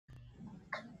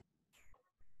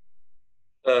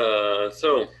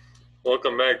So,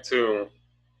 welcome back to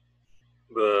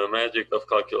the magic of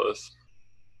calculus,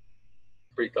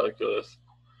 pre-calculus.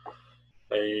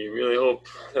 I really hope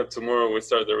that tomorrow we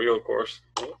start the real course.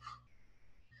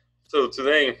 So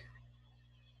today,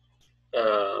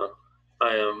 uh,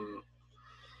 I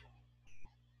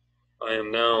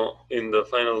am now in the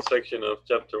final section of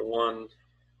chapter 1,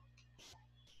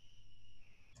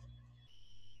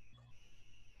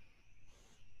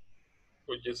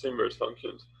 which is inverse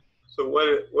functions. So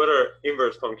what are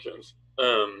inverse functions?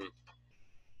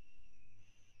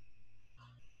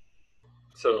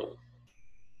 So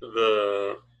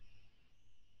the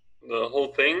the whole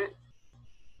thing,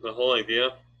 the whole idea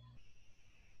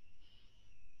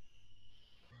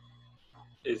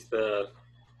is that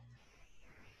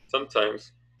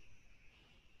sometimes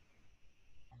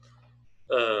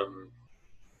um,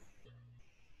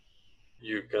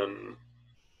 you can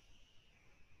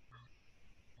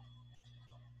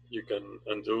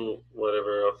undo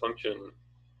whatever a function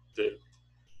did.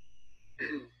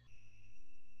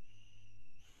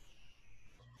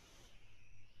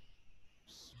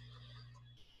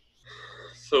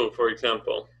 So, for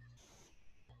example,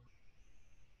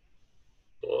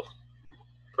 well,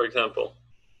 for example,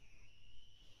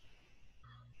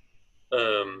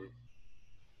 um,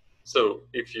 so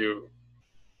if you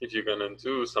can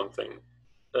undo something,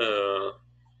 the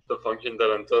function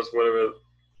that undoes whatever,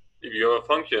 if you have a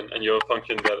function and you have a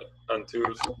function that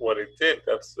undoes what it did,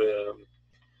 that's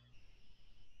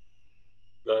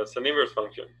an inverse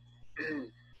function.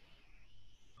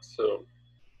 So,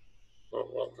 oh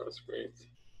well, that's great.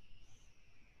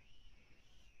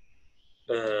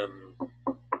 Um,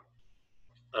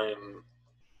 I'm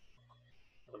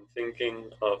I'm thinking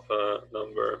of a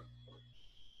number.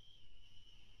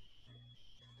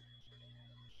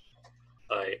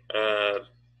 I add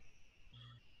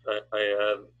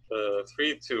I add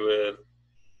 3 to it.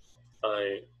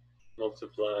 I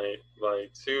multiply by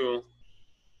 2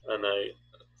 and I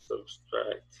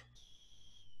subtract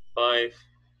 5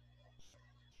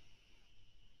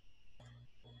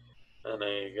 and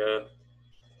I get,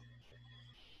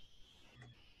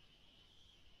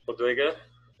 what do I get?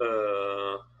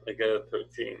 I get a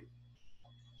 13.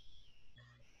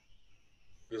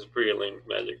 This is a pretty lame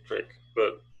magic trick,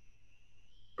 but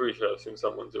pretty sure I've seen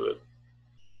someone do it.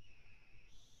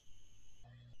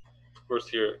 Of course,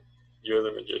 here, you're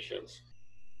the magicians.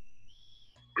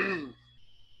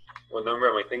 What number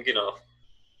am I thinking of?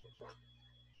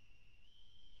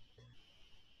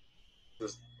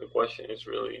 The question is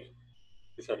really,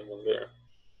 is anyone there?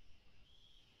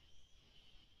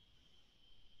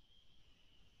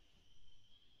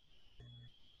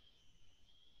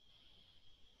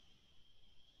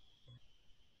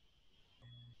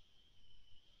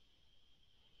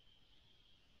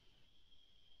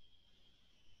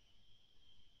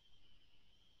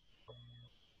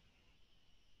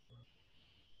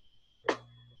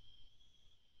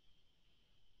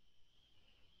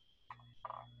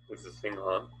 Is this thing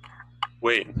on?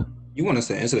 Wait, You want us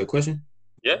to answer the question?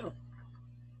 yeah,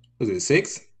 Was it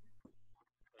six?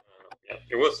 yeah,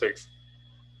 it was 6.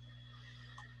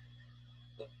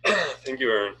 Thank you,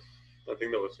 Aaron. I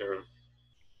think that was Aaron.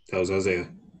 That was Isaiah.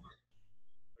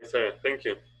 Isaiah, thank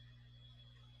you.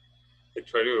 I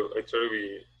try to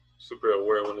be super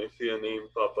aware when I see a name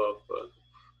pop up, but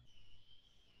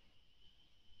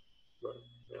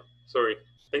yeah. Sorry.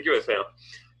 Thank you, Isaiah.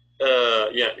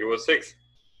 Yeah, it was 6.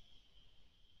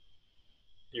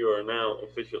 You are now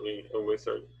officially a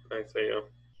wizard, Isaiah.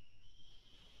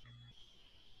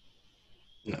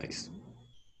 Nice.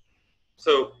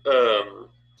 So,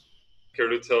 care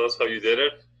to tell us how you did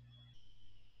it?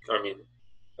 I mean,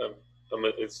 um,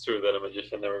 it's true that a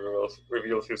magician never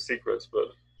reveals his secrets, but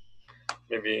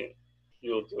maybe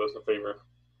you'll do us a favor.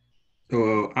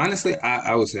 Well, honestly,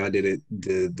 I would say I did it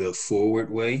the forward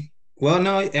way. Well,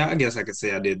 no, yeah, I guess I could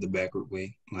say I did the backward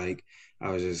way. Like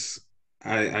I was just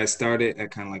I started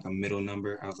at kind of like a middle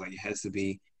number. I was like, it has to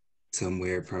be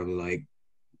somewhere probably like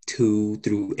 2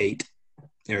 through 8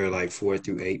 or like 4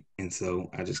 through 8. And so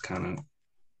I just kind of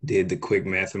did the quick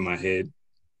math in my head.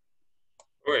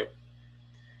 Okay,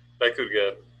 that could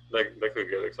get that could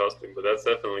get exhausting, but that's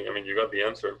definitely. I mean, you got the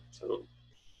answer, so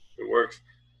it works.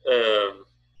 Um,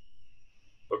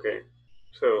 okay,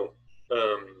 so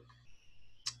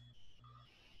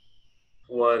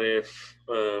what if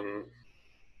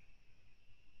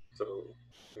so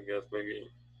I guess maybe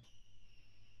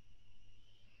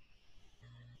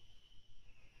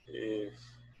if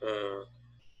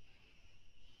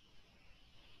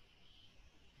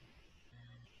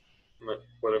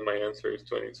what if my answer is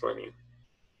 2020?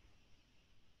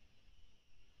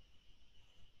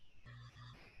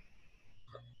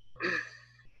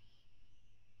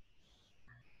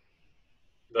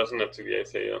 doesn't have to be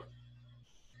Isaiah.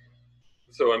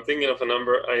 So I'm thinking of a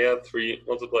number. I add 3,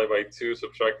 multiply by 2,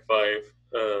 subtract 5,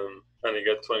 and I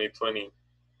get 2020.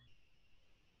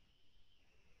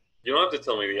 You don't have to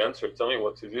tell me the answer. Tell me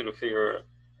what to do to figure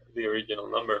the original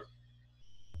number.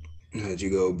 Did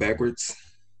you go backwards?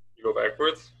 You go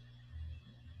backwards.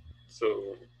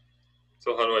 So,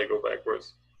 so how do I go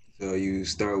backwards? So you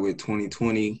start with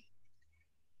 2020.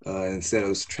 Instead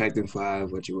of subtracting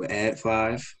 5, what you would add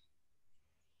 5.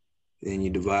 Then you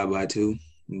divide by 2,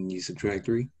 and you subtract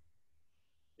 3.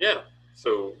 Yeah.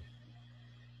 So,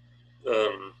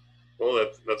 um, well,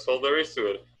 that's all there is to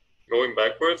it. Going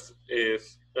backwards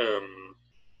is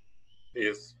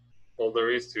all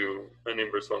there is to an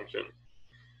inverse function,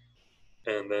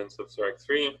 and then subtract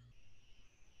 3.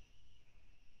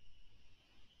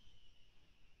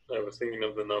 I was thinking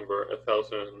of the number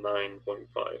 1009.5.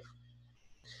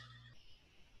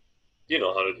 You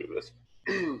know how to do this.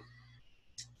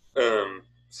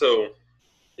 So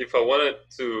if I wanted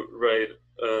to write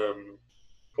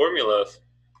formulas,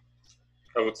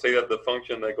 I would say that the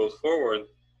function that goes forward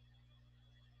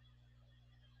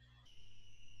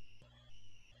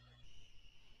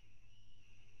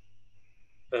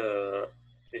uh,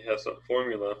 it has a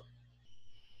formula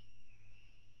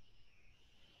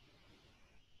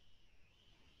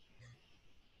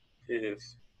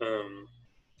is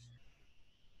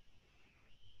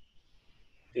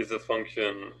is a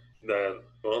function that,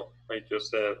 well, I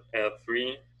just said add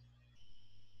 3,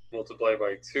 multiply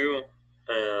by 2,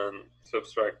 and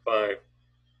subtract 5.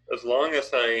 As long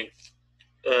as I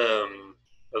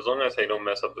as long as I don't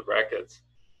mess up the brackets.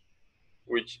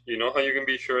 Which, you know how you can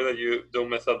be sure that you don't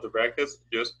mess up the brackets?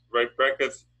 Just write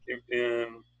brackets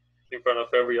in front of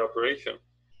every operation.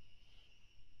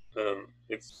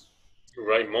 It's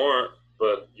write more,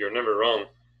 but you're never wrong.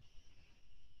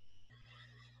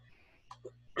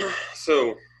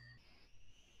 So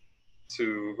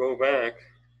to go back,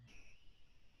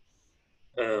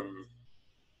 um,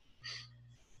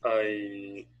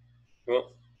 I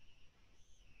well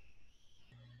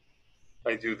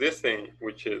I do this thing,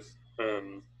 which is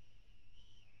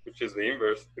the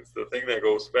inverse. It's the thing that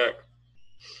goes back.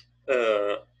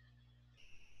 Uh,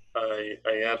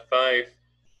 I add 5,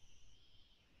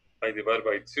 I divide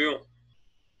by 2,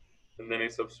 and then I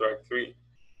subtract 3.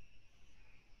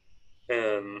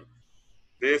 And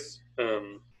this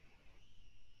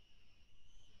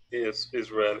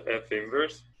is read f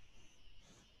inverse,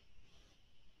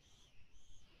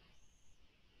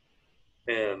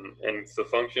 and it's the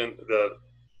function that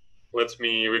lets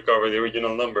me recover the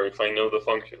original number if I know the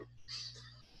function.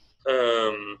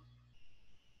 Um,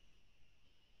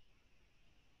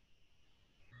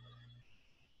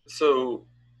 so,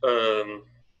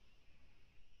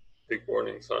 big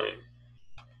warning sign.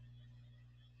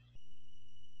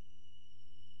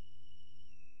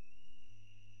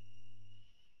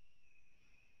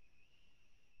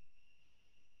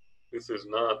 This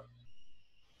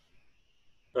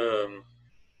um,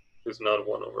 is not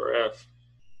 1 over f.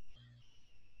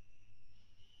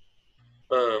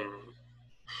 Um,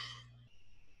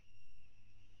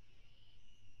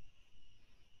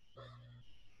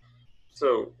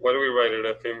 so why do we write it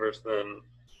f inverse then?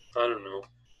 I don't know.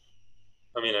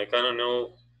 I mean, I kind of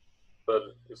know, but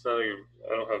it's not I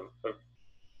don't have a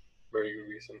very good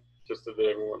reason. Just that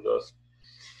everyone does.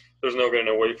 There's no getting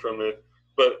away from it.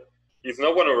 But it's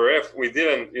not 1 over f. We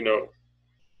didn't,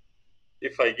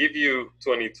 if I give you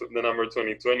the number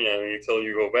 2020 and I tell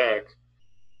you go back,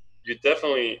 you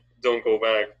definitely don't go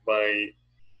back by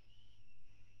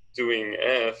doing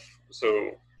f.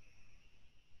 So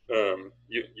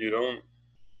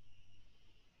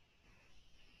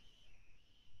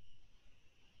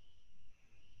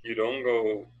you don't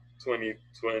go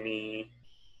 2020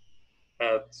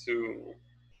 add 2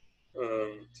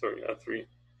 add 3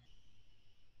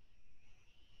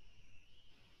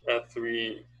 add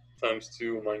 3 times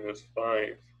 2 minus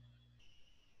 5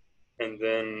 and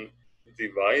then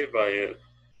divide by it,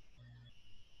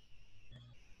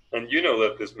 and you know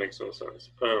that this makes no sense.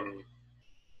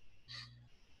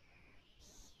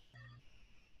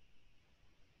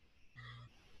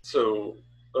 So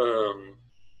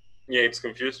yeah, it's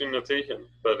confusing notation,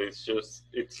 but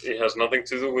it has nothing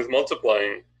to do with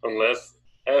multiplying unless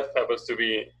f happens to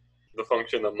be the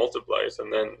function that multiplies,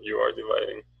 and then you are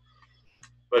dividing.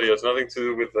 But it has nothing to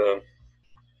do with the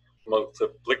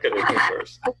multiplicative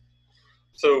inverse.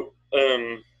 So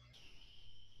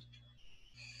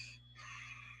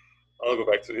I'll go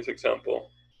back to this example.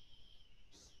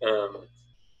 Um,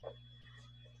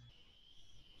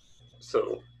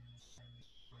 so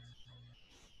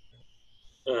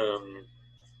um,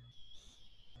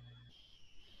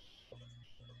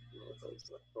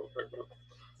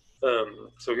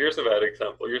 So here's a bad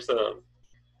example. Here's a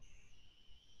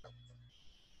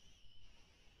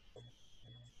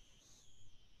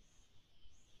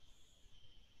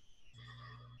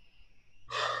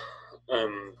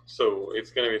so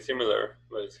it's gonna be similar,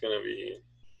 but it's gonna be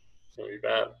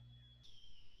bad.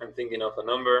 I'm thinking of a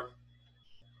number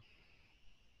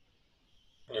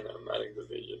and I'm adding the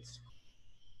digits.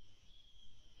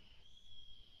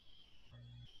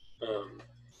 Um,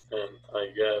 and I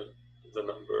get the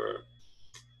number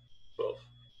 12.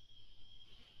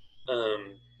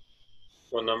 Um,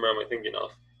 what number am I thinking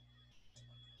of?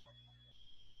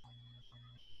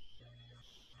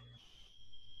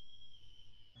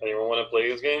 Anyone want to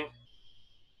play this game?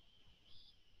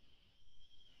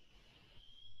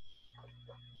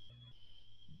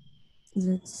 Is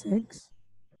it 6?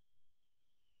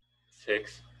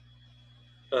 6.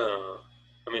 Uh,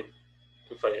 I mean,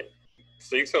 if I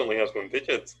 6 only has one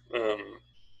digit.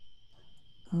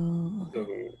 Oh, So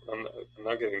okay. I'm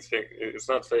not getting 6. It's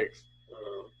not 6.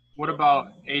 What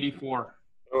about 84?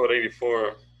 Oh,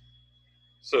 84.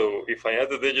 So if I add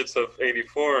the digits of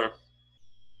 84,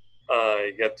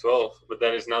 I get 12, but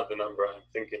that is not the number I'm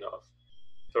thinking of.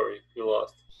 Sorry, you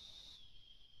lost.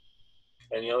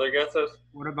 Any other guesses?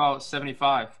 What about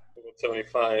 75?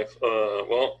 75.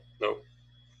 Well, no.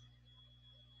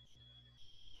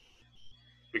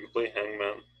 We could play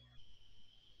Hangman.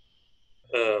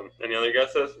 Any other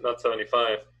guesses? Not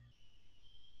 75.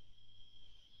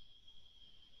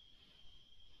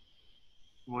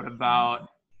 What about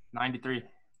 93?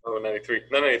 Oh, 93.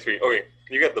 Not 93. Okay,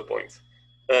 you get the point.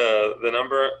 The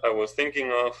number I was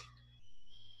thinking of,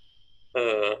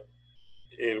 uh,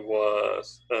 it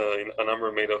was a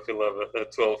number made of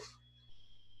 12.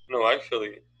 No,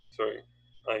 actually, sorry,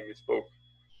 I misspoke.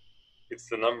 It's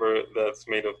the number that's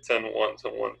made of 10 ones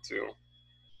and 1 2.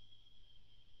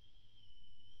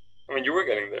 I mean, you were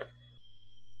getting there.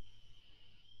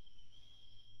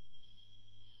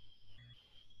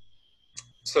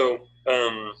 So,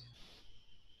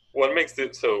 what makes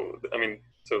it so? I mean,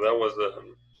 so that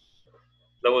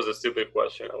was a stupid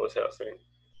question I was asking.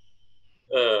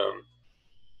 Um,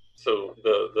 so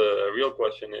the real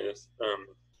question is,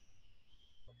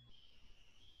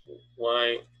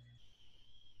 why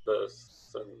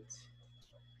doesn't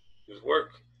this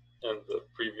work and the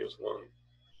previous one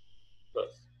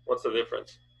does? What's the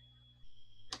difference?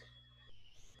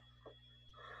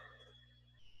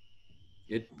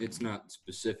 It's not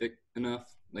specific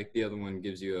enough. Like the other one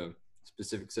gives you a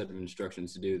specific set of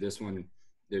instructions to do. This one,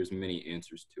 there's many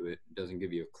answers to it. It doesn't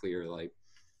give you a clear like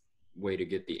way to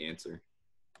get the answer.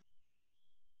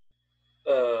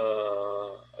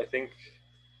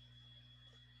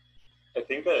 I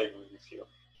think I agree with you.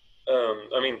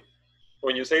 I mean,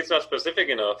 when you say it's not specific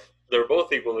enough, they're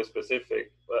both equally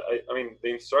specific. But I mean, the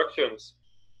instructions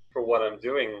for what I'm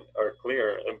doing are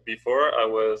clear. And before I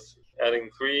was adding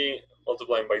 3,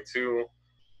 multiplying by 2,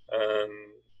 and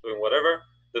doing whatever.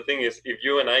 The thing is, if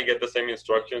you and I get the same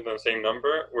instructions and same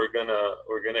number, we're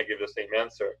gonna give the same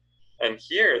answer. And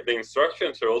here, the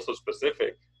instructions are also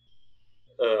specific.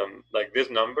 Like this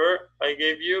number I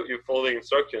gave you, you follow the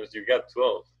instructions, you get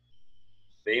 12.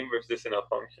 The inverse isn't a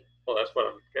function. Well, that's what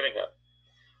I'm getting at.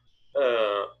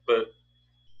 But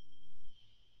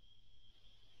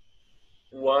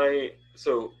why?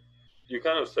 So you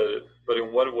kind of said it, but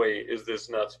in what way is this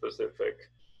not specific?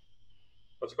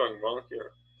 What's going wrong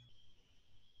here?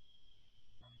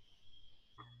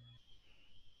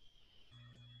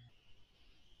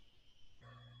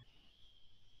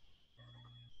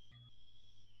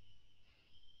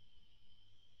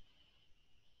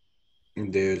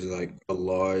 There's like a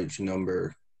large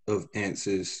number of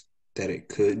answers that it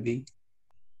could be.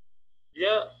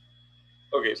 Yeah.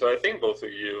 Okay, so I think both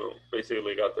of you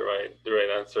basically got the right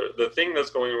answer. The thing that's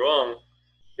going wrong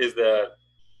is that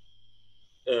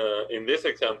in this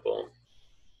example,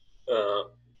 uh,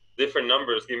 different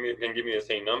numbers can give me the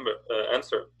same number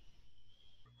answer.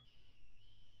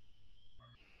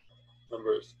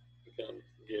 Numbers can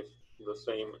give the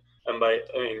same, and I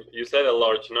mean, you said a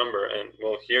large number, and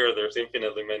well, here there's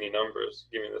infinitely many numbers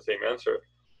giving the same answer.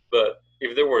 But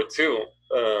if there were two,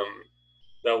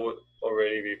 that would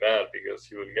already be bad because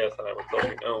you would guess and I would tell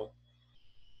you no.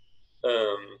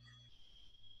 Um,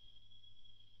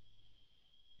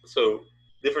 so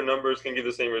different numbers can give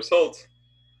the same result.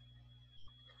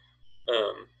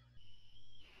 Um,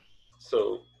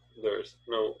 so there's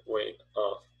no way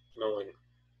of knowing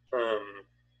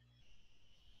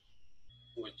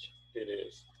which it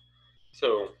is.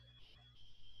 So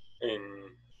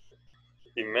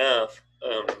in math,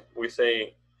 we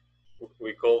say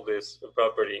we call this a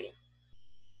property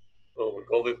well, we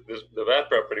call it the bad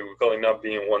property. We call it not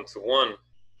being one-to-one.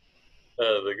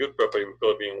 The good property we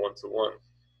call it being one-to-one.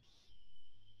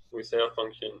 We say a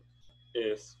function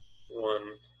is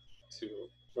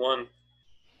 1-to-1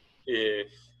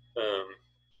 um,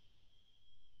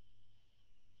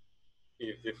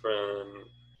 if different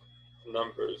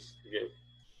numbers give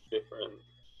different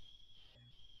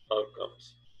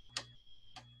outcomes.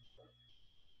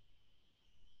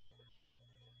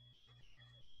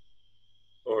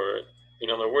 Or, in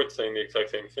other words, saying the exact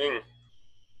same thing.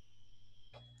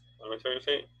 What am I trying to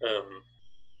say?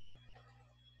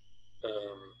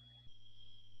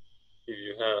 If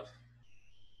you have,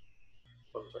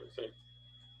 what am I trying to say?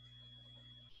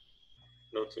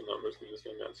 No two numbers give the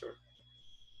same answer.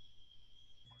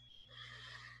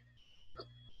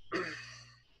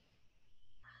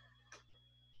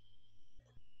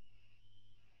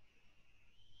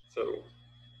 So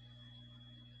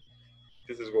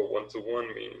this is what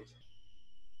one-to-one means.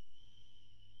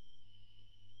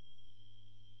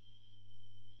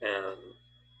 And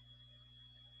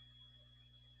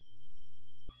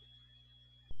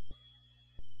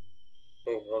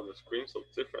oh wow, the screens look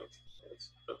different.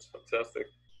 That's fantastic.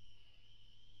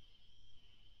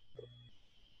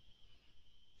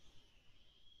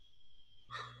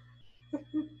 I'm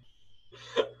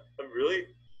really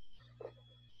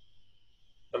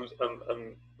I'm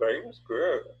very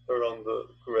square around the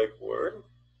correct word,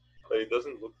 but it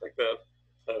doesn't look like that.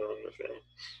 I don't understand.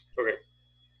 Okay.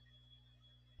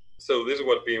 So this is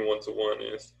what being one-to-one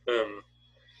is.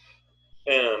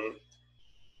 And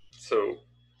so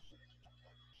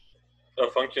a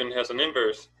function has an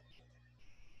inverse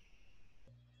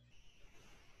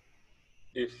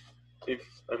if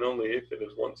and only if it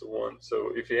is one-to-one.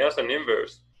 So if it has an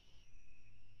inverse,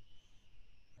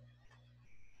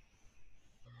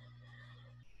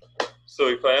 so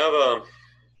if I have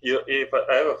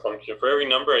a function, for every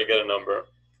number I get a number.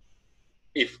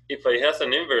 If it has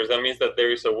an inverse, that means that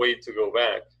there is a way to go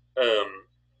back.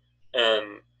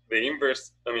 And the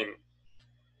inverse, I mean,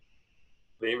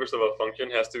 the inverse of a function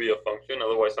has to be a function,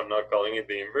 otherwise I'm not calling it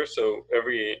the inverse. So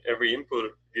every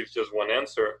input gives just one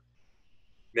answer.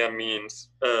 That means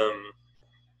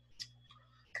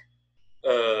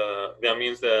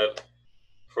that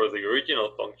for the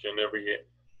original function, every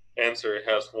answer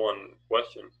has one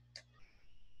question.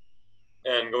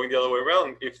 And going the other way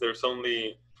around, if there's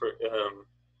only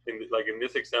like in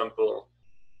this example,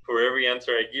 for every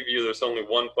answer I give you, there's only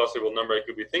one possible number I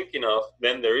could be thinking of,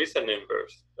 then there is an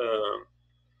inverse.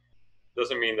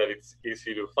 Doesn't mean that it's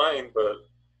easy to find, but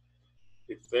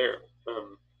it's there.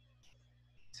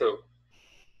 So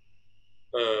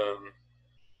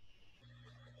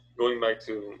going back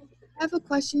to, I have a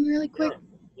question really quick.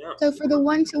 yeah. So for the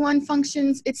one-to-one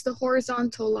functions, it's the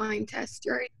horizontal line test,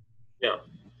 right? Yeah,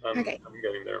 Okay. I'm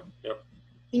getting there. Yeah.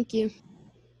 Thank you.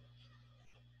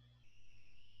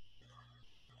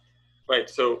 Right.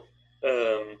 So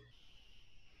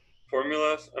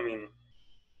formulas. I mean,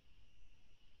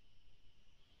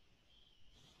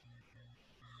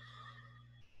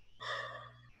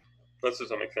 let's do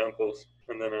some examples,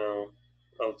 and then I'll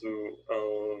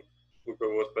look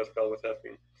at what Pascal was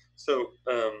asking. So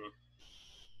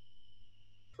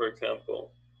for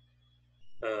example,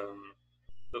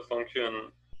 the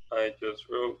function I just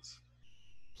wrote,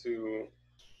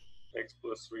 2x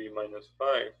plus 3 minus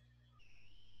 5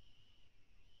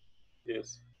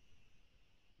 is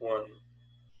 1,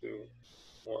 2,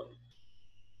 1.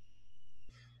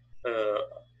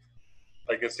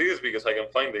 I can see this because I can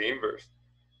find the inverse.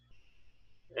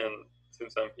 And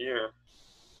since I'm here,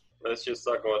 let's just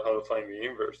talk about how to find the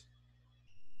inverse.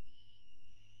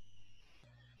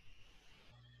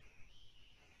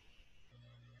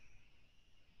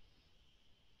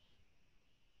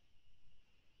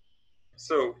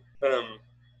 So,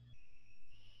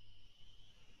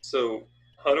 so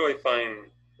how do I find,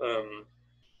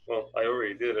 well, I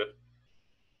already did it.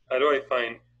 How do I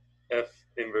find f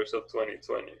inverse of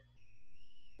 2020?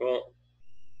 Well,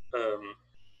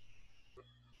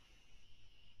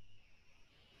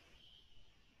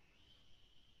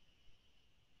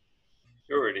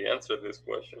 you already answered this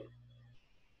question.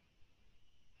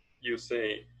 You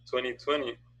say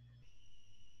 2020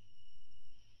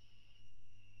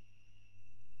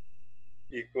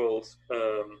 equals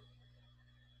 2x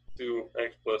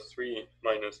plus 3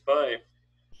 minus 5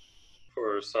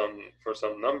 for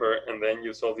some number, and then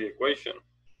you solve the equation.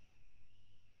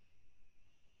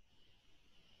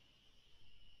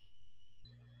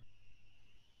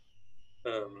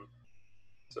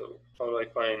 So how do I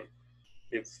find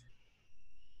it's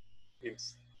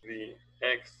the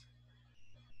x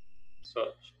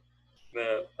such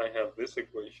that I have this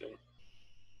equation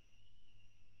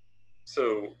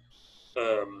So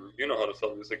you know how to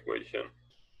solve this equation.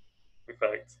 In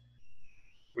fact,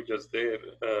 we just did.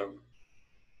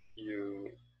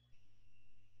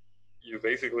 You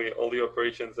basically, all the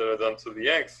operations that are done to the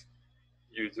x,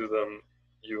 you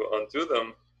undo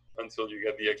them until you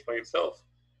get the x by itself.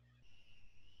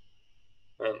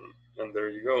 And there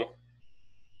you go.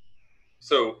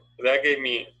 So that gave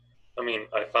me,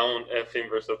 I found f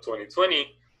inverse of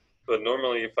 2020, but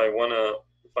normally if I want to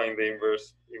find the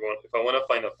inverse, if I want to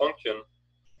find a function,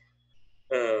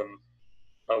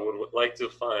 I would like to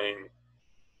find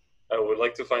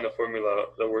a formula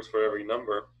that works for every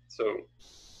number. So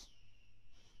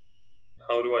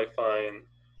how do I find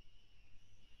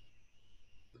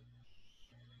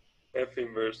f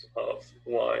inverse of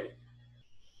y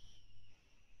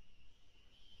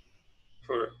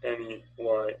for any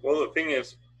y? Well, the thing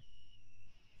is,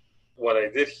 what I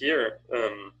did here,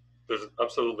 there's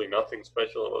absolutely nothing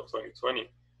special about 2020.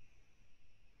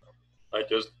 I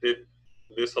just did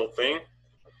this whole thing.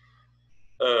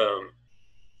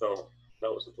 So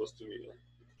that was supposed to be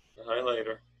a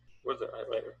highlighter. Where's the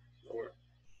highlighter? Nowhere.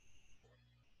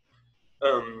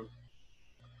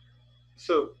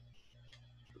 So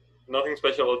nothing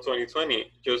special about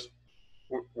 2020. Just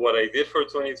what I did for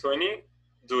 2020,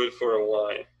 do it for a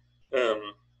y.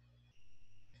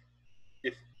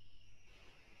 If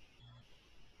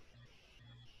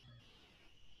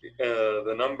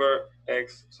the number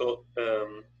x, so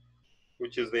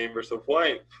which is the inverse of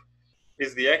y,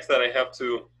 is the x that I have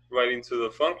to write into the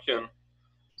function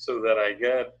so that I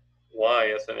get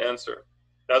y as an answer.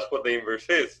 That's what the inverse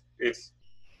is. It's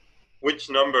which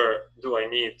number do I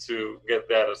need to get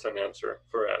that as an answer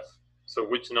for f? So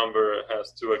which number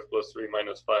has 2x plus 3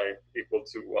 minus 5 equal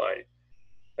to y?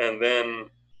 And then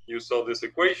you solve this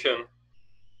equation.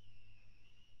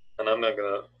 And I'm not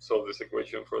going to solve this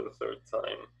equation for the third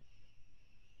time.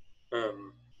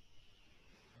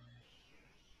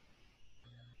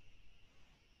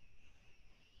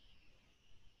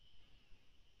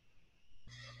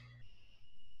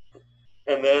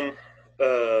 And then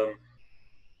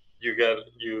you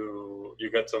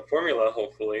get some formula,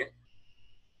 hopefully.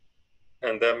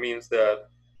 And that means that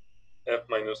f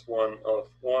minus 1 of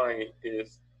y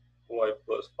is y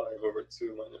plus 5 over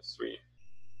 2 minus 3.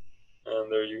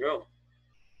 And there you go.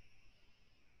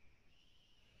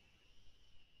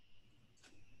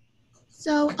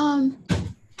 So,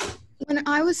 when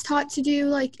I was taught to do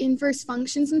like inverse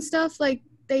functions and stuff, like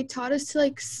they taught us to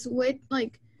like switch,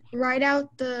 like write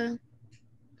out the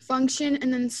function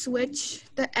and then switch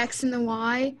the x and the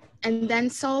y and then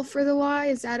solve for the y.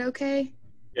 Is that okay?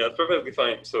 Yeah, it's perfectly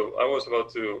fine. So I was about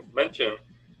to mention,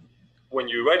 when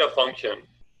you write a function,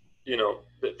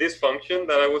 this function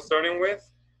that I was starting with,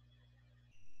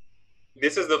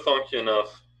 this is the function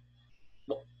of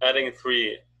adding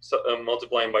 3,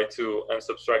 multiplying by 2, and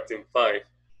subtracting 5.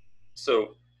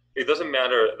 So it doesn't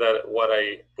matter that what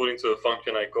I put into the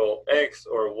function I call x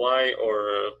or y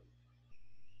or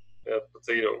a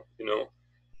potato,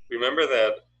 Remember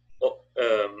that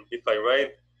if I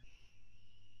write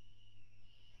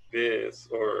this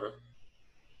or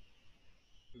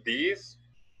these,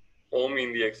 all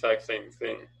mean the exact same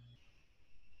thing.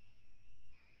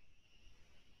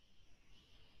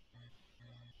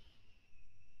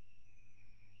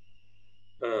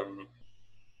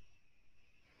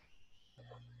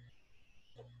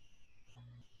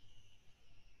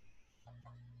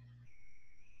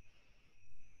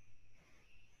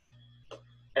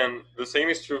 And the same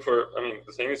is true for,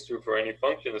 the same is true for any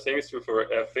function. The same is true for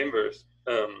f inverse.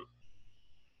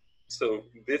 So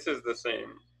this is the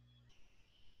same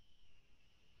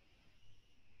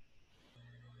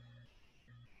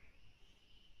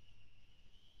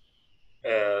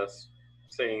as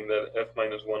saying that f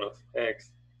minus 1 of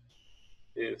x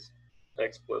is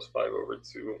x plus 5 over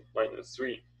 2 minus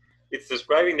 3. It's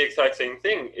describing the exact same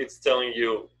thing. It's telling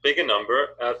you, pick a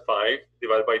number, add 5,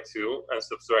 divide by 2, and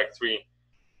subtract 3.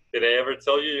 Did I ever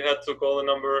tell you had to call the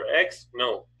number x?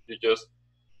 No, you just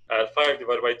add 5,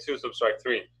 divide by 2, subtract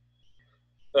 3.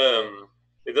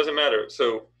 It doesn't matter.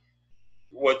 So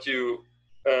what you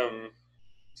have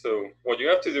to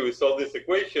do is solve this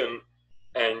equation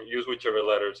and use whichever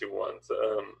letters you want.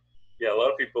 Yeah, a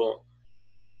lot of people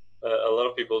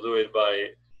do it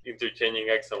by interchanging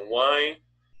x and y.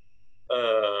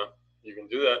 You can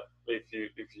do that if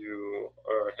you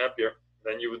are happier.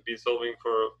 Then you would be solving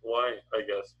for y, I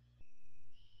guess.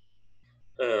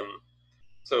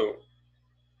 So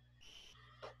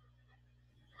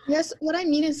Yes, what I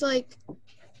mean is like,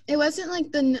 it wasn't like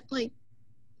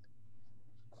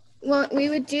what we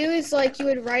would do is like you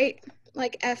would write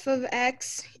like f of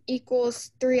x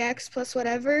equals 3x plus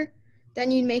whatever,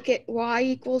 then you'd make it y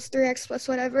equals 3x plus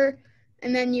whatever,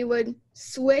 and then you would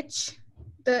switch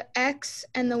the x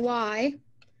and the y,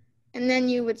 and then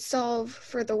you would solve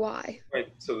for the y.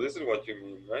 Right, so this is what you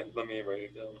mean, right? Let me write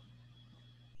it down.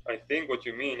 I think what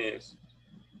you mean is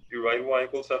you write y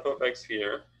equals f of x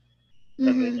here,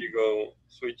 and then you go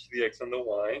switch the x and the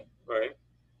y, right?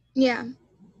 Yeah.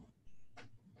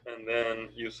 And then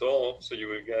you solve, so you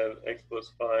would get x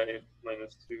plus 5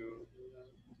 minus 2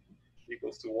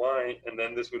 equals to y, and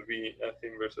then this would be f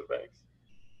inverse of x.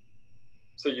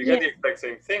 So you get the exact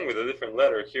same thing with a different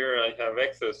letter. Here I have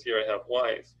x's, here I have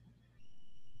y's.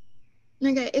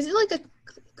 Okay, is it like a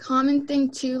common thing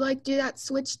to like do that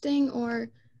switch thing, or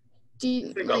do you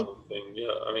It's a like? common thing,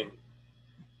 yeah. I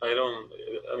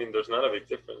mean, there's not a big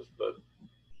difference, but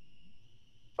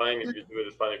fine if you do it,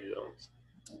 it's fine if you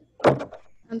don't.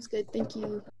 Sounds good, thank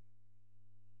you.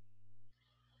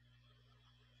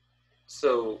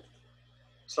 So,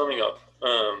 summing up,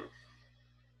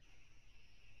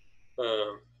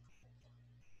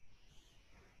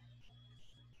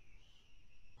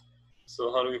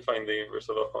 so how do we find the inverse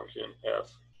of a function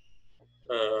f?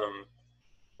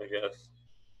 I guess.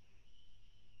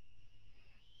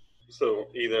 So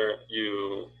either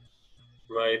you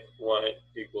write y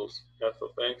equals f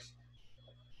of x,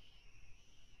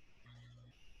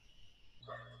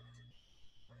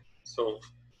 solve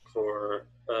for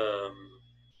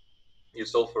you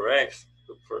solve for x,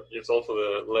 you solve for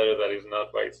the letter that is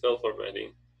not by itself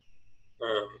already,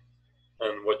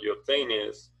 and what you obtain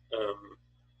is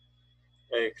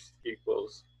x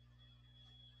equals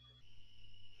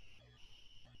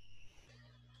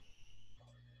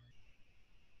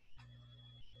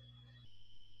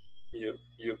you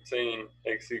obtain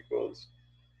x equals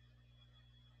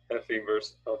f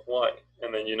inverse of y,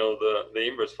 and then you know the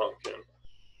inverse function.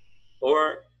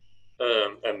 Or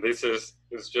and this is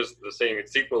just the same.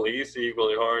 It's equally easy,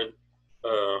 equally hard.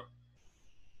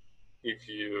 If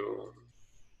you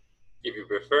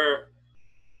prefer,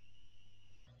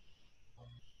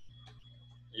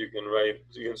 you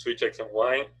can switch x and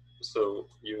y. So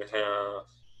you have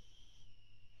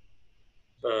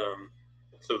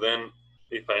so then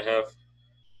if I have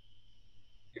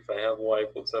y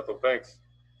equals f of x,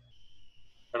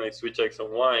 and I switch x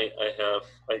and y,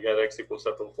 I get x equals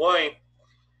f of y.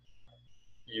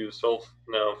 You solve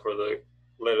now for the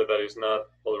letter that is not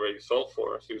already solved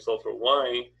for. So you solve for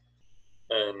y,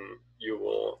 and you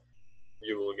will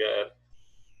get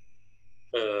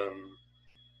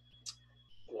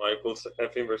y equals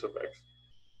f inverse of x.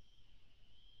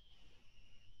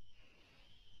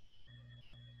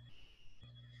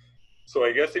 So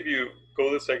I guess if you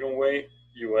go the second way,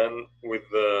 you end with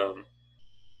the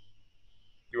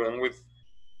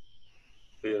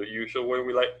usual way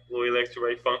we like to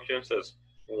write functions as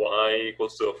y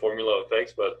equals to a formula of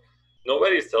x, but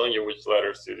nobody's telling you which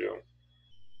letters to do,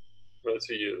 what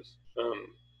to use.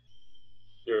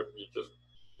 You just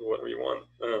do whatever you want.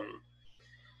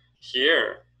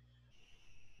 Here,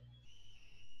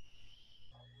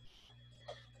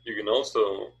 you can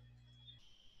also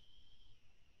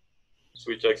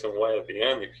switch x and y at the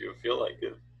end if you feel like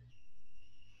it.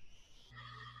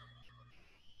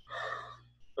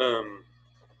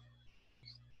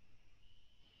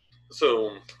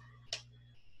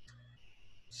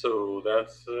 So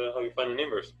that's how you find an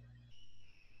inverse.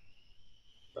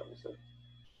 That makes sense.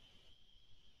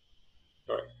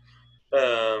 All right.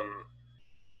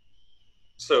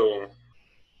 So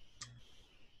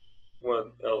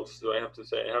what else do I have to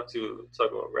say? I have to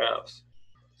talk about graphs.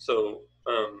 So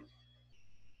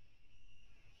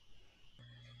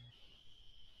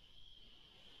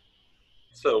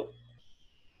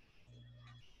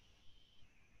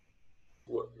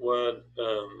what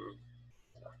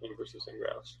inverses and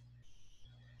graphs?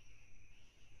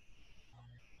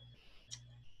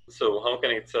 So how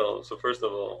can I tell? So first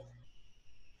of all,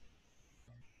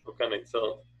 how can I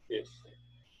tell if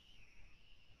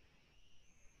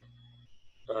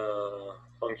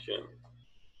function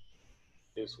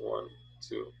is 1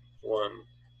 to 1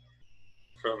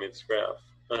 from its graph?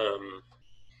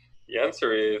 The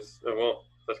answer is, well,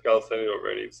 Pascal said it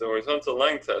already. It's the horizontal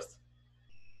line test.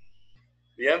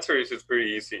 The answer is it's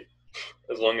pretty easy,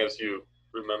 as long as you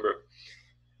remember.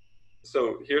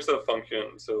 So here's a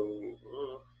function. So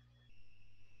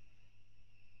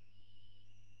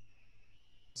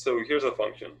here's a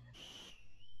function,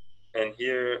 and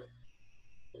here,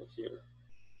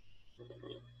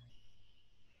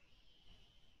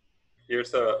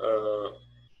 here's a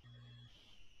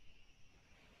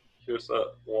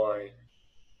y.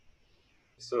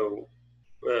 So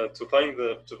to find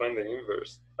the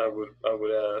inverse, I would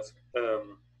ask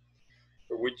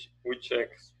which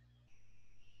x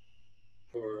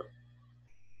For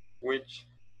which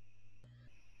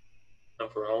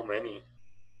and for how many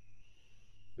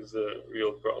is a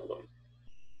real problem.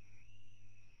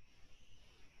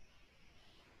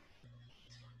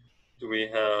 Do we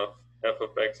have f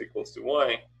of x equals to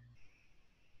y?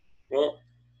 Well,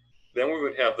 then we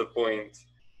would have the point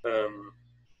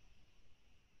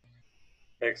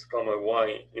x comma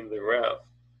y in the graph.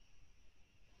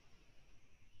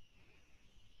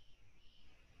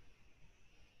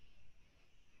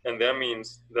 And that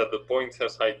means that the point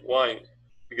has height y,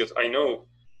 because I know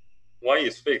y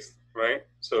is fixed, right?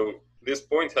 So this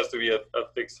point has to be a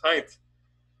fixed height.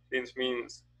 This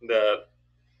means that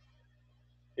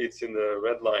it's in the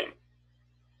red line.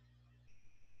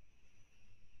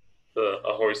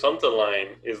 A horizontal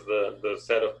line is the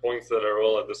set of points that are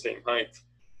all at the same height.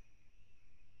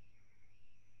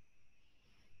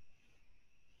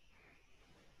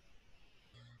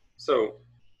 So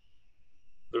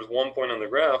there's one point on the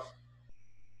graph.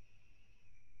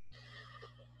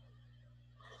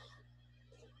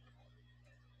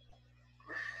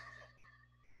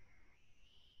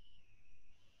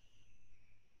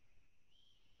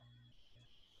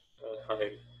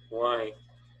 Height y.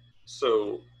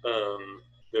 So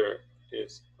there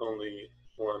is only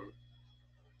one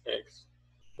x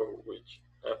for which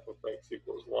f of x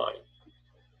equals y.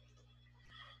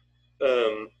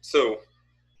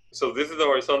 So this is the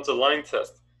horizontal line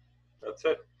test. That's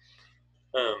it.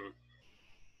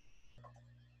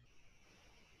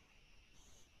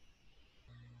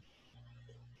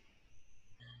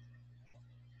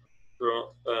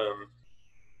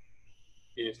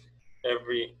 If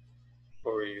every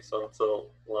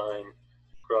horizontal line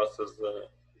crosses the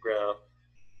graph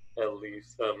at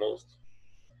least most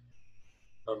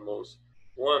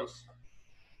once,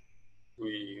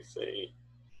 we say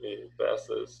it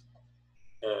passes,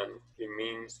 and it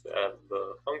means that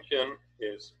the function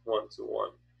is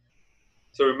 1-to-1.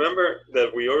 So remember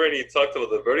that we already talked about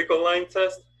the vertical line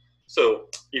test. So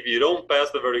if you don't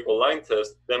pass the vertical line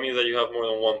test, that means that you have more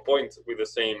than one point with the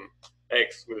same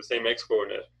x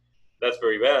coordinate. That's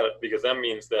very bad, because that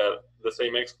means that the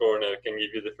same x coordinate can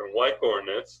give you different y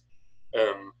coordinates.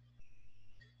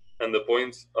 And the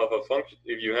points of a function,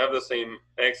 if you have the same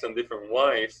x and different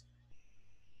y's,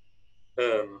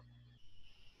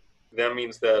 that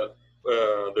means that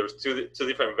there's two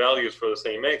different values for the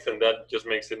same x, and that just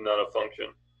makes it not a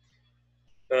function.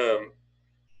 The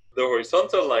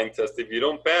horizontal line test, if you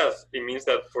don't pass, it means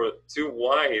that for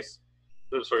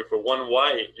for one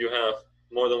y, you have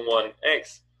more than one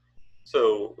x.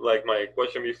 So, like my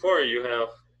question before, you have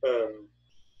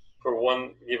for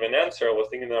one given answer, I was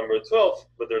thinking the number 12,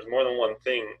 but there's more than one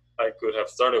thing I could have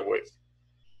started with.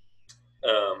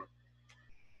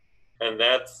 And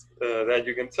that's that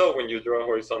you can tell when you draw a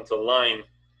horizontal line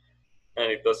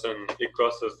and it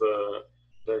crosses the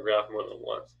graph more than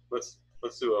once. Let's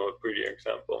do a prettier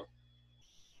example.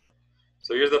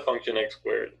 So here's the function x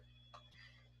squared.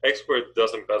 X squared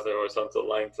doesn't pass the horizontal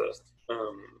line test.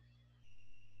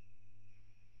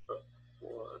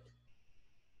 What?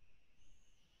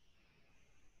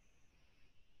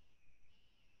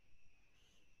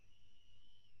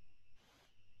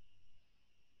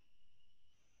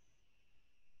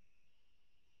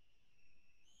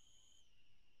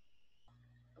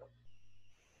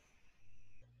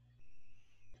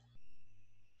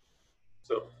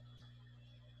 So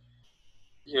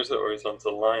here's the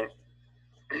horizontal line.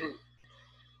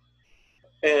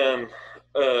 And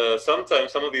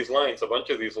sometimes some of these lines, a bunch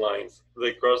of these lines,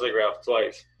 they cross the graph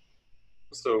twice.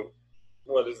 So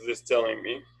what is this telling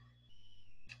me?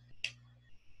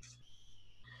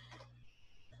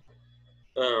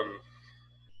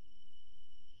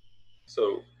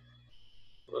 So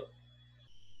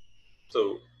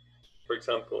for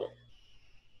example,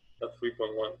 at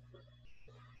 3.1,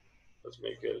 let's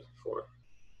make it 4.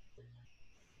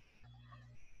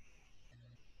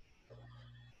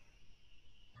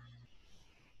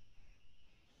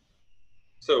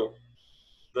 So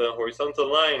the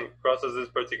horizontal line crosses this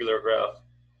particular graph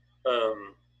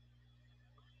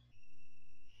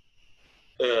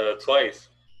twice,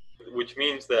 which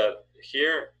means that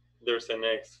here there's an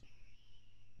x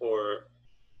for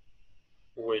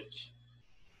which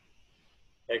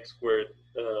x squared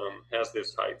has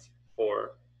this height.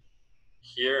 For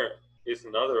here is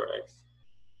another x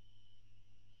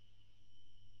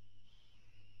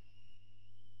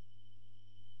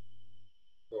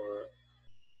for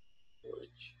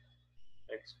which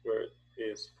x squared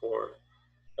is 4.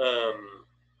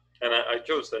 And I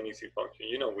chose an easy function.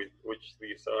 You know which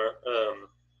these are.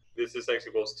 This is x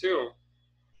equals 2,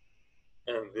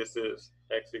 and this is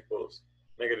x equals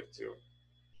 -2.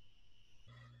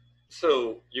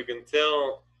 So you can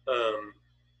tell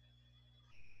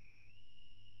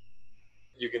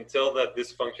that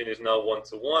this function is now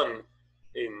one-to-one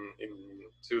in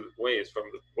two ways,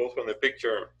 both from the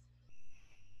picture.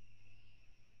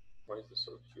 Why is this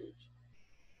so huge?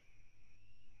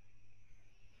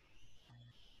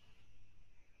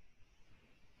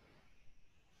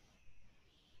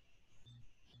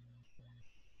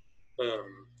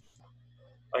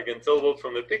 I can tell both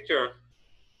from the picture,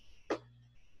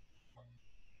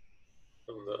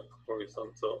 from the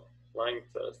horizontal line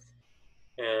test,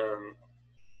 and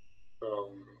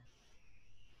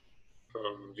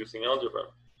from using algebra.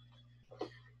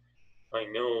 I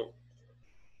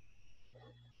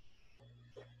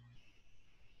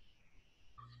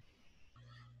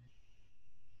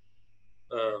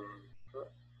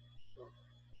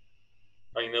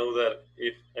know that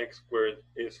if x squared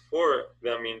is 4,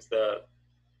 that means that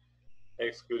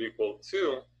x could equal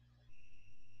 2,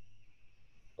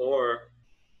 or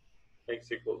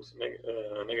x equals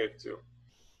negative 2.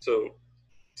 So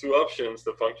two options,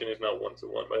 the function is now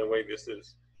one-to-one. By the way, this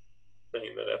is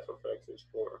saying that f of x is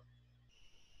 4.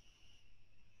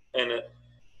 And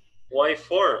why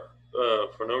 4?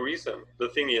 For no reason. The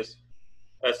thing is,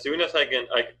 as soon as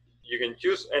you can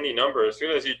choose any number. As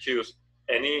soon as you choose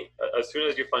as soon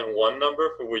as you find one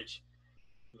number for which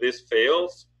this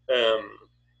fails,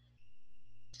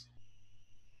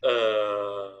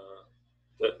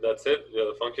 that's it.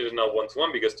 The function is now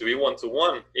one-to-one, because to be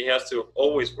one-to-one, it has to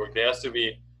always work. There has to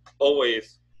be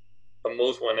always a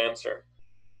most one answer.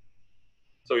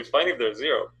 So it's fine if there's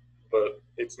 0, but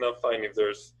it's not fine if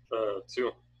there's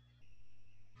 2.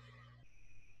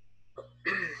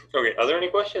 Okay, are there any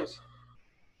questions?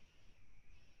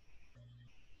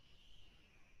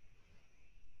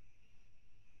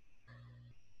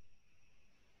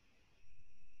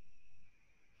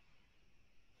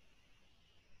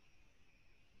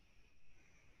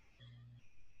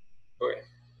 Okay.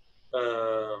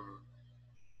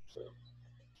 So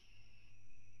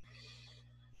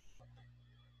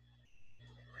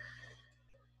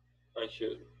I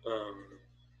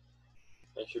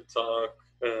should talk.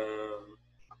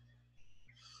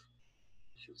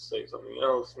 Should say something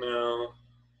else now.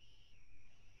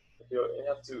 I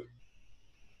have to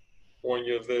warn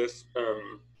you of this.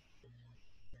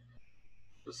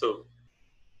 So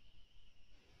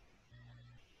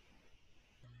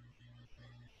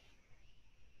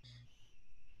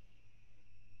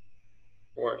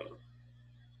warning.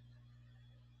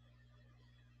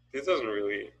 This doesn't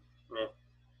really. No.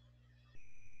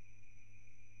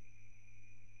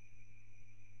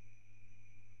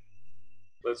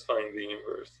 Let's find the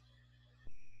inverse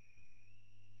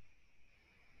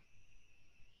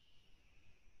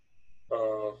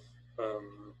of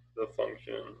the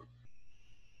function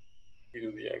e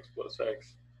to the x plus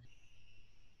x.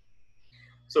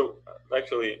 So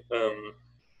actually,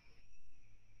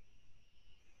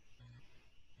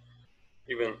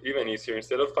 even easier.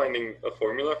 Instead of finding a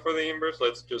formula for the inverse,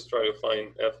 let's just try to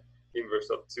find f inverse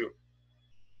of 2.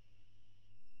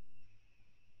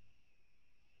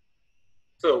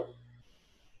 So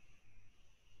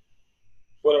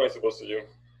what am I supposed to do?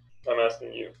 I'm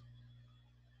asking you.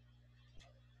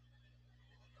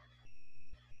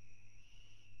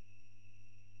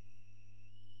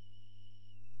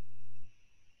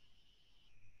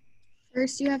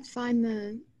 First, you have to find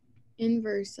the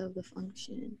inverse of the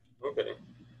function. Okay.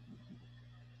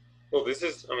 Well, this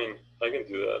is, I can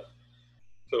do that.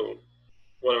 So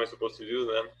what am I supposed to do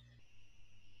then?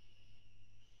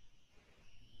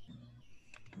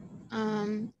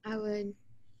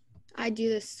 I'd do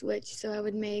the switch, so I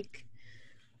would make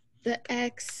the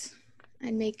x,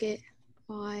 I'd make it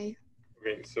y.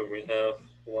 Okay, so we have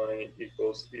y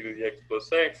equals e to the x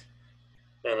plus x,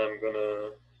 and I'm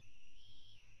gonna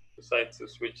decide to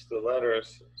switch the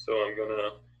letters, so I'm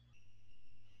gonna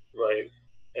write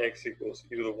x equals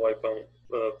e to the y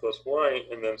plus y,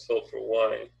 and then solve for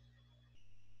y.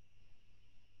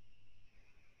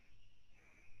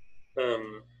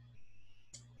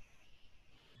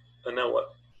 And now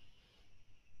what?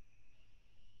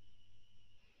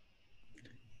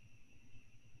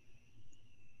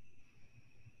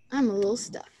 I'm a little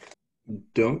stuck.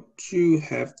 Don't you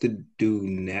have to do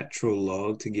natural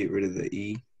log to get rid of the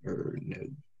e, or no?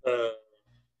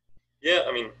 Yeah,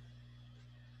 I'm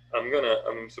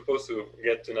supposed to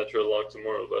get to natural log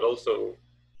tomorrow, but also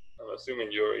I'm assuming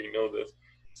you already know this.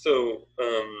 So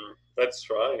let's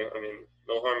try.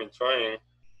 No harm in trying.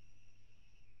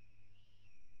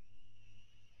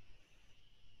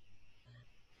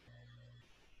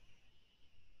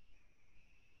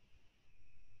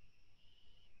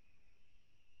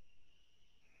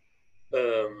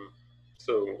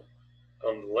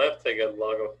 I got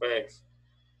log of x.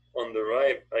 On the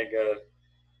right, I got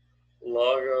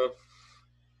log of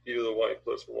e to the y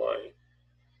plus y.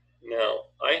 Now,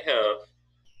 I have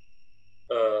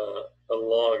a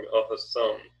log of a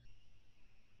sum.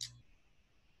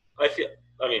 I feel,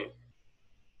 I mean,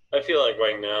 I feel like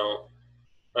right now,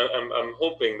 I'm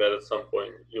hoping that at some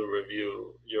point you'll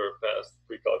review your past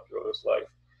pre-calculus life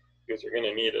because you're going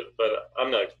to need it, but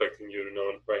I'm not expecting you to know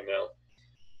it right now.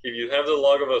 If you have the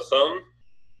log of a sum,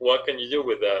 what can you do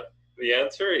with that? The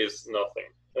answer is nothing.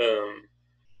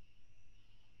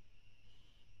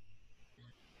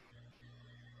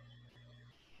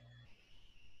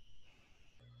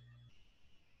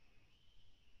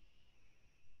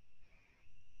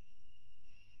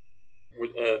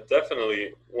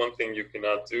 Definitely, one thing you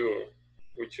cannot do,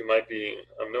 which you might be,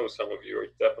 I know some of you are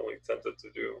definitely tempted to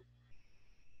do.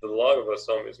 The log of a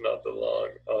sum is not the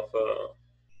log of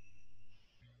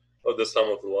the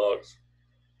sum of the logs.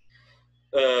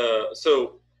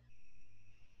 So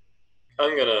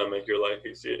I'm gonna make your life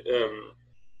easy.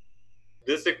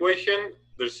 This equation,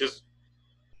 there's just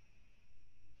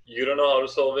you don't know how to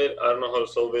solve it. I don't know how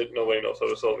to solve it. Nobody knows how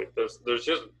to solve it. There's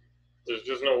just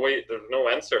no way. There's no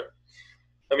answer.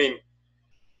 I mean,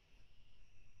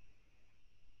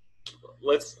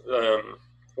 let's.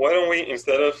 Why don't we,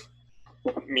 instead of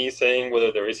me saying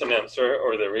whether there is an answer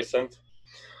or there isn't,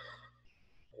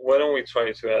 why don't we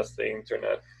try to ask the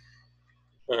internet?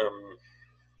 Um,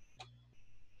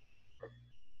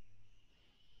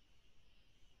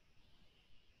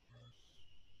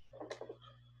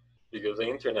 because the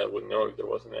internet would know if there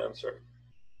was an answer.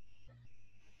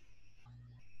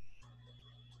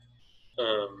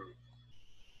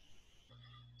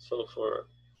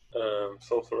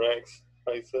 So for X,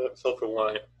 I said so for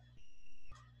Y.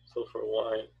 So for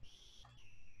Y,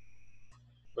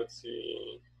 let's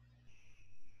see.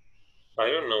 I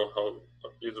don't know how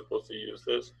you're supposed to use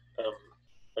this.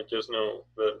 I just know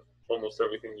that almost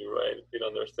everything you write, it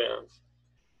understands.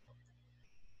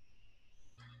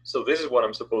 So this is what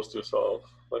I'm supposed to solve.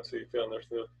 Let's see if you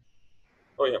understood.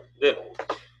 Oh yeah, did.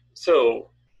 So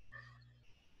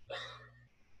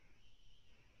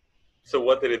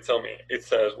what did it tell me? It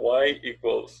says y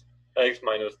equals x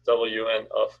minus wn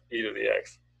of e to the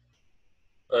x.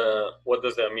 What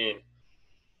does that mean?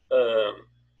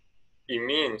 It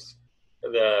means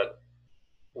that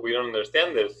we don't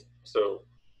understand this. So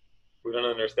we don't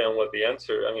understand what the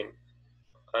answer. I mean,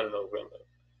 I don't know.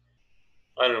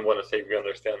 I don't want to say we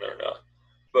understand or not,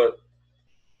 but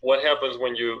what happens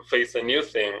when you face a new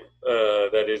thing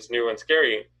that is new and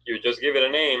scary? You just give it a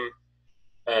name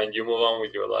and you move on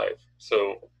with your life.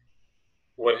 So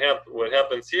what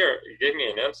happens here? It gave me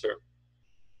an answer.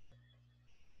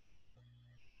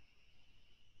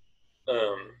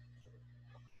 Um,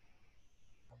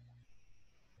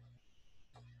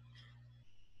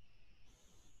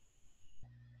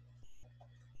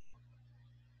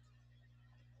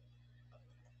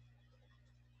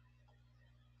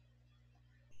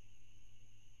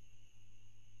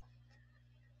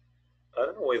 I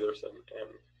don't know why there's an N.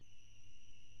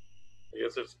 I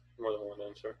guess there's more than one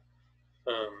answer.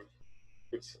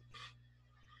 It's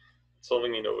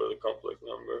solving it over the complex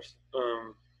numbers,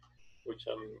 which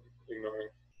I'm ignoring.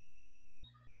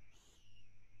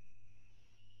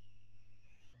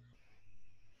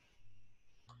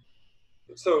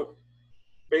 So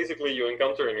basically, you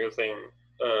encounter a new thing,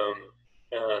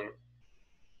 and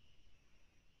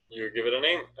you give it a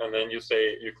name, and then you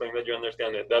claim that you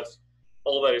understand it. That's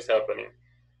all that is happening.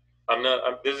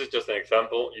 This is just an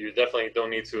example. You definitely don't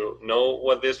need to know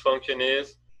what this function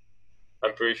is.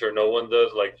 I'm pretty sure no one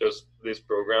does. Like just this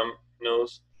program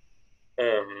knows.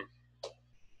 Um,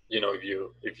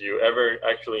 if you ever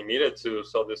actually needed to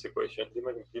solve this equation, did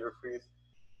my computer freeze?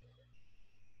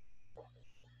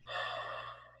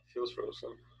 Feels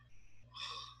frozen.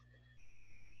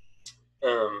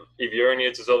 If you ever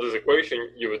needed to solve this equation,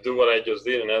 you would do what I just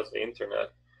did and ask the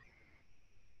internet.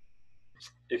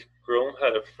 If Chrome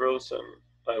had a frozen,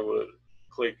 I would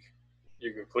click.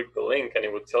 You could click the link and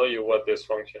it would tell you what this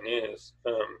function is.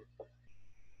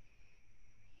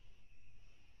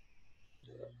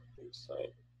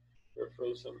 Inside, you're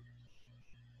frozen.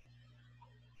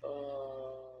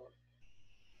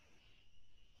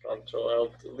 Control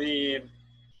Alt Delete.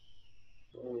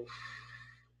 Oof.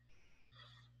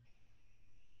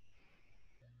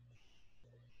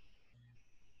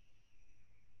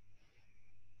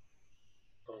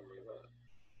 Oh my god.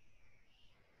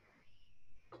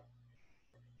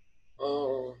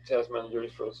 Oh, Task Manager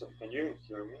is frozen. Can you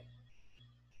hear me?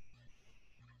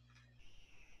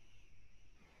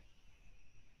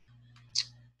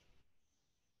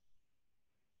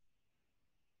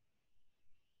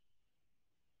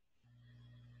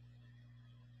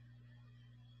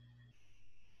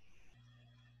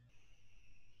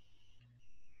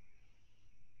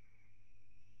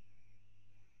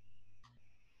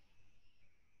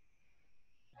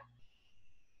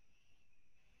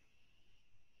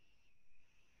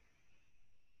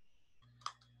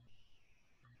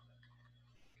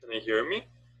 Can you hear me?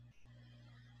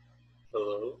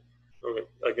 Hello? Okay,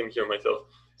 I can hear myself.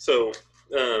 So,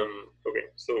 okay,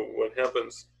 so what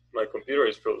happens? My computer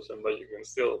is frozen, but there's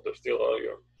still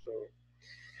audio. So,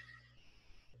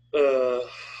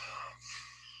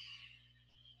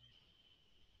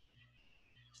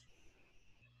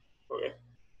 okay.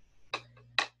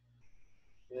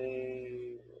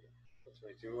 What do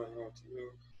I do? I don't know what to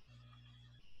do.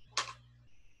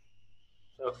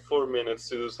 I have 4 minutes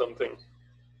to do something.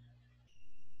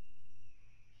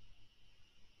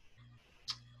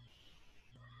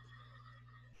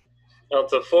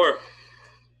 Alpha 4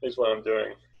 is what I'm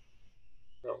doing.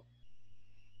 No.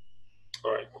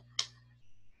 All right.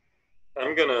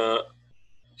 I'm gonna.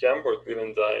 Jamboard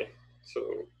didn't die,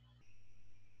 so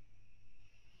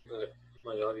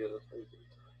my audio doesn't.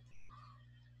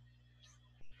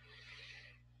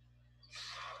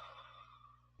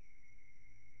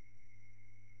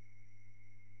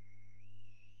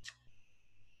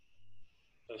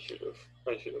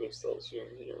 I should have installed Zoom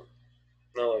here.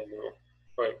 Now I know.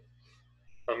 Right.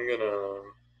 I'm gonna.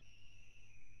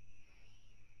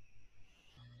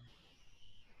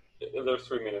 There's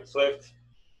 3 minutes left.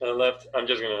 I'm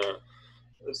just gonna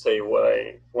say what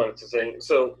I wanted to say.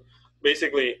 So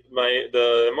basically,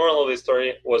 the moral of the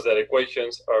story was that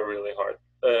equations are really hard,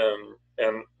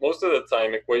 and most of the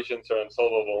time equations are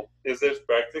unsolvable. Is this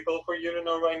practical for you to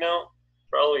know right now?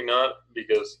 Probably not,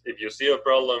 because if you see a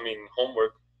problem in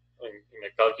homework in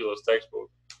a calculus textbook,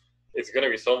 it's going to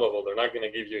be solvable. They're not going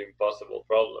to give you impossible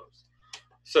problems.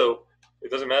 So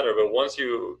it doesn't matter. But once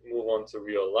you move on to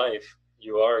real life,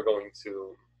 you are going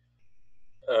to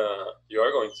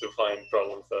find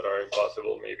problems that are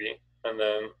impossible, maybe. And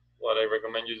then what I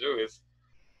recommend you do is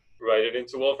write it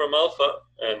into Wolfram Alpha,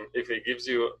 and if it gives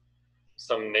you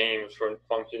some names for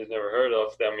functions never heard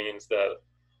of, that means that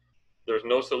there's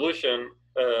no solution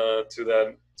to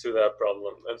that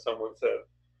problem. And someone said,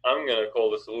 I'm gonna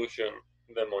call the solution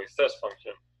the Moises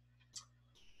function,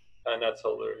 and that's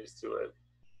all there is to it.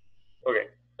 Okay.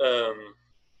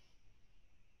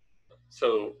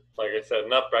 So, like I said,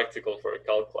 not practical for a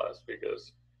calc class,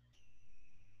 because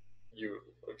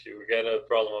if you get a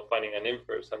problem of finding an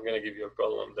inverse, I'm gonna give you a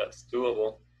problem that's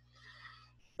doable.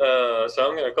 So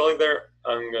I'm gonna call it there.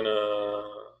 I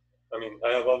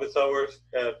have office hours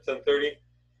at 10:30,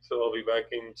 so I'll be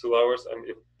back in 2 hours. And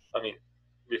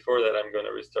before that, I'm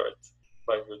gonna restart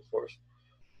by brute force.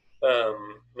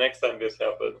 Next time this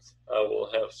happens, I will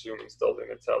have Zoom installed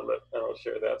in a tablet, and I'll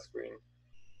share that screen,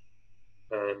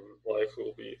 and life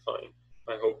will be fine,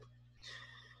 I hope.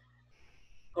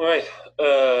 All right.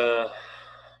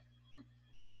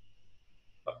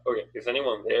 Okay, is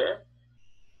anyone there?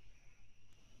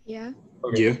 Yeah.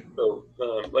 Okay. Yeah. So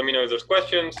let me know if there's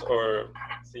questions, or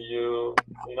see you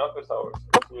in office hours.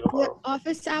 See you Is tomorrow.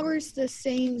 office hours the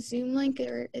same Zoom link,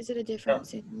 or is it a different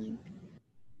Zoom link?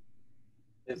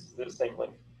 It's the same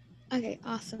link. Okay,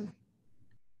 awesome.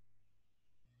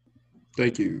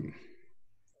 Thank you.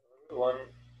 One,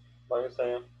 bye,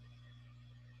 Sam.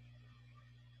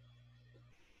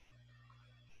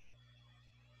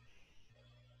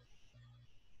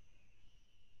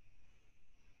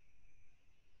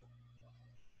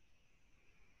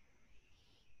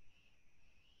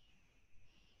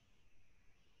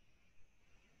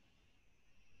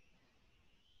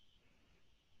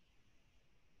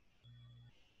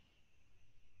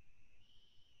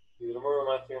 See you tomorrow,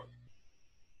 Matthew.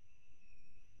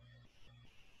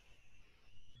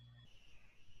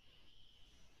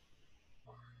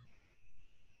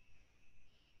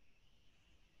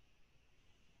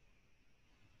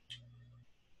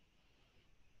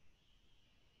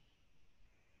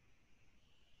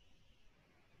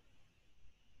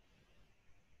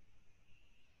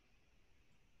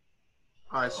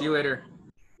 All right, see you later.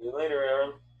 See you later,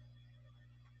 Aaron.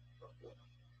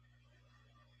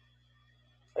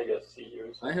 I guess see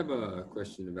you. I have a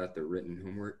question about the written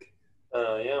homework.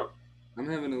 Yeah. I'm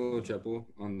having a little trouble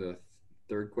on the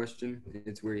third question.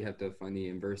 It's where you have to find the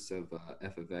inverse of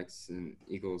f of x and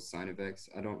equals sine of x.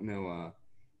 I don't know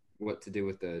what to do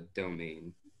with the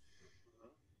domain.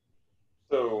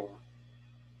 So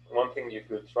one thing you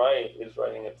could try is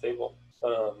writing a table.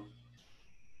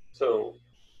 So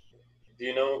do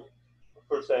you know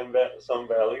for some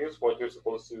values what you're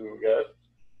supposed to get?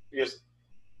 Because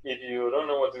if you don't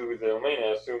know what to do with the domain,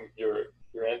 I assume your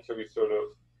answer is sort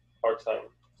of arcsine,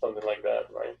 something like that,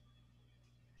 right?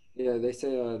 Yeah, they say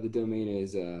the domain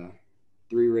is 3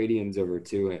 radians over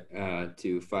 2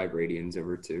 to 5 radians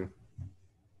over 2.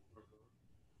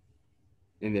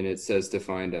 And then it says to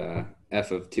find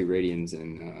f of 2 radians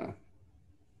and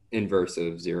inverse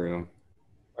of 0.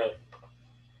 Right.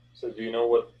 So do you know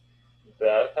what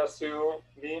that has to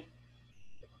be?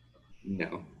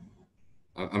 No.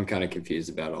 I'm kind of confused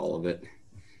about all of it.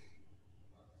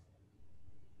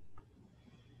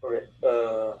 Okay.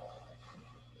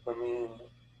 I mean,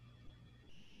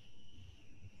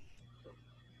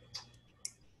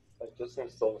 I just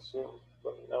installed Zoom,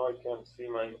 but now I can't see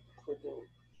my freaking.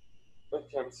 I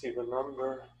can't see the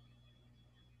number.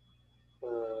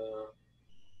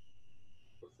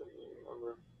 What's the meeting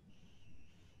number?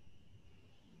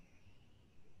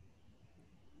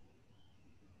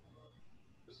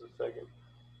 Just a second.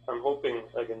 I'm hoping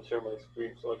I can share my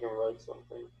screen so I can write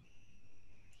something.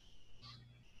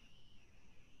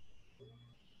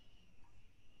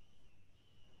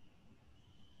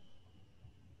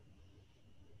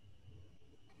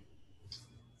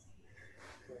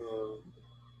 Uh,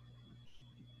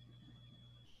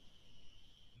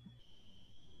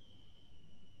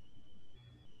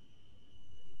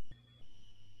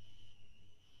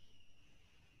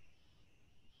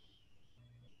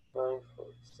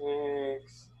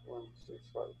 946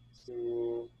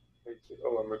 1652 82.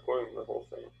 Oh, I'm recording the whole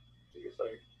thing because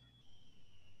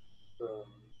um,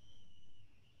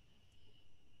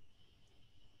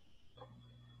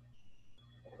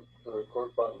 the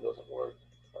record button doesn't work.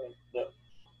 Yeah,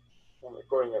 I'm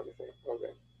recording everything.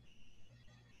 Okay.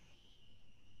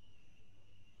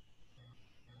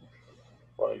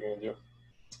 What are you gonna do?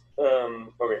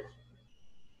 Okay.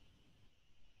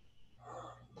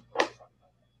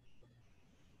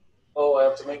 Oh, I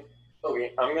have to make.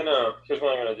 Okay, I'm gonna. Here's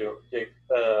what I'm gonna do, Jake.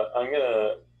 I'm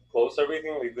gonna close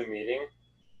everything, leave the meeting,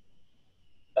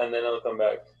 and then I'll come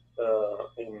back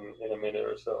in a minute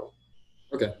or so.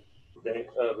 Okay. Okay,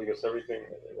 because everything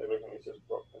is just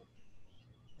broken.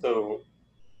 So,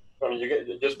 I mean, you get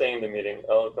just stay in the meeting.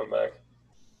 I'll come back.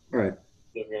 All right.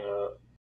 Just gonna